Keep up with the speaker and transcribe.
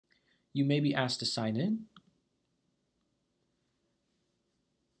you may be asked to sign in.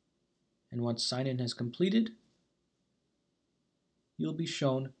 And once sign-in has completed, you'll be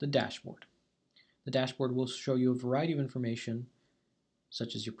shown the dashboard. The dashboard will show you a variety of information,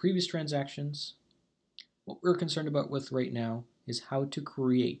 such as your previous transactions. What we're concerned about with right now is how to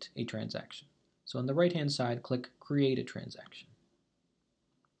create a transaction. So on the right-hand side, click Create a Transaction.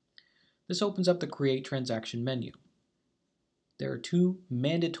 This opens up the Create Transaction menu. There are two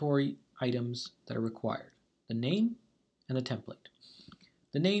mandatory items that are required, the name and the template.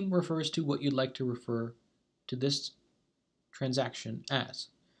 The name refers to what you'd like to refer to this transaction as.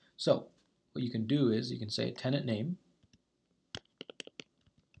 So what you can do is you can say tenant name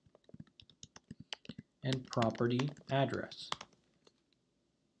and property address.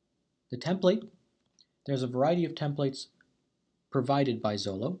 The template, there's a variety of templates provided by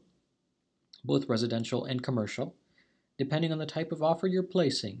Zolo, both residential and commercial. Depending on the type of offer you're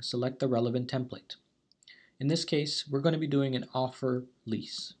placing, select the relevant template. In this case, we're going to be doing an offer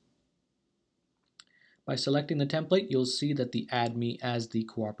lease. By selecting the template, you'll see that the Add Me as the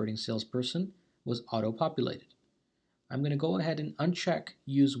cooperating salesperson was auto-populated. I'm going to go ahead and uncheck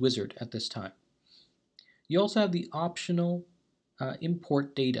Use Wizard at this time. You also have the optional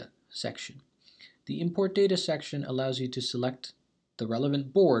Import Data section. The Import Data section allows you to select the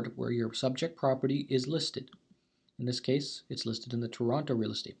relevant board where your subject property is listed. In this case, it's listed in the Toronto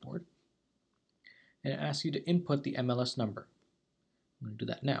Real Estate Board. And it asks you to input the MLS number. I'm going to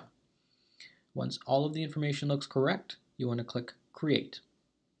do that now. Once all of the information looks correct, you want to click Create.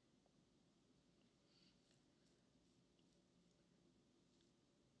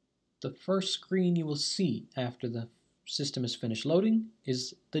 The first screen you will see after the system is finished loading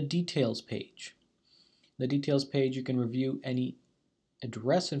is the Details page. The Details page, you can review any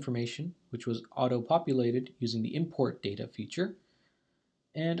address information, which was auto-populated using the Import Data feature,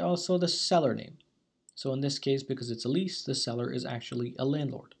 and also the seller name. So in this case, because it's a lease, the seller is actually a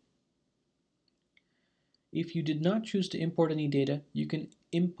landlord. If you did not choose to import any data, you can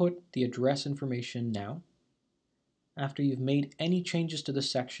input the address information now. After you've made any changes to the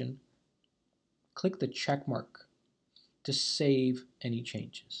section, click the check mark to save any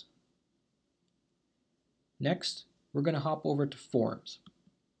changes. Next, we're going to hop over to Forms.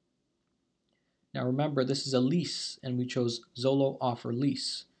 Now remember, this is a lease and we chose Zolo Offer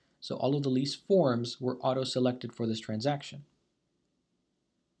Lease. So all of the lease forms were auto-selected for this transaction.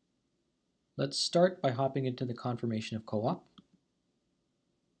 Let's start by hopping into the confirmation of co-op.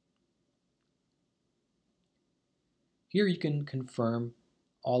 Here you can confirm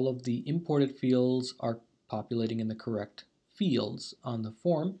all of the imported fields are populating in the correct fields on the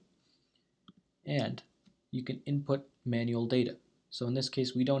form, and you can input manual data. So in this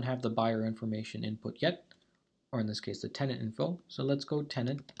case, we don't have the buyer information input yet, or in this case, the tenant info. So let's go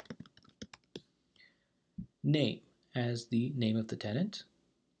tenant name as the name of the tenant.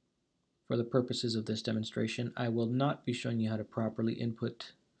 For the purposes of this demonstration, I will not be showing you how to properly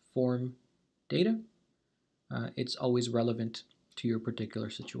input form data. It's always relevant to your particular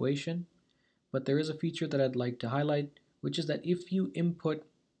situation, but there is a feature that I'd like to highlight, which is that if you input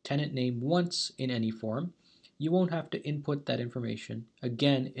tenant name once in any form, you won't have to input that information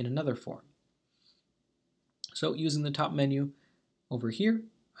again in another form. So using the top menu over here,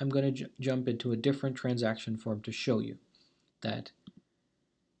 I'm going to jump into a different transaction form to show you that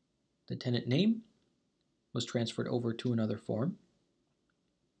the tenant name was transferred over to another form.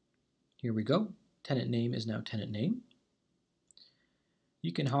 Here we go. Tenant name is now tenant name.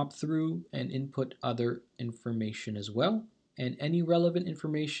 You can hop through and input other information as well, and any relevant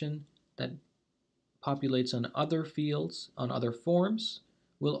information that populates on other fields, on other forms,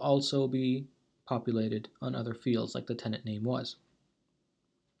 will also be populated on other fields like the tenant name was.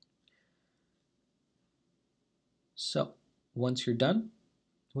 So once you're done,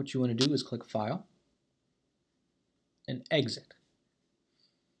 what you want to do is click File and Exit.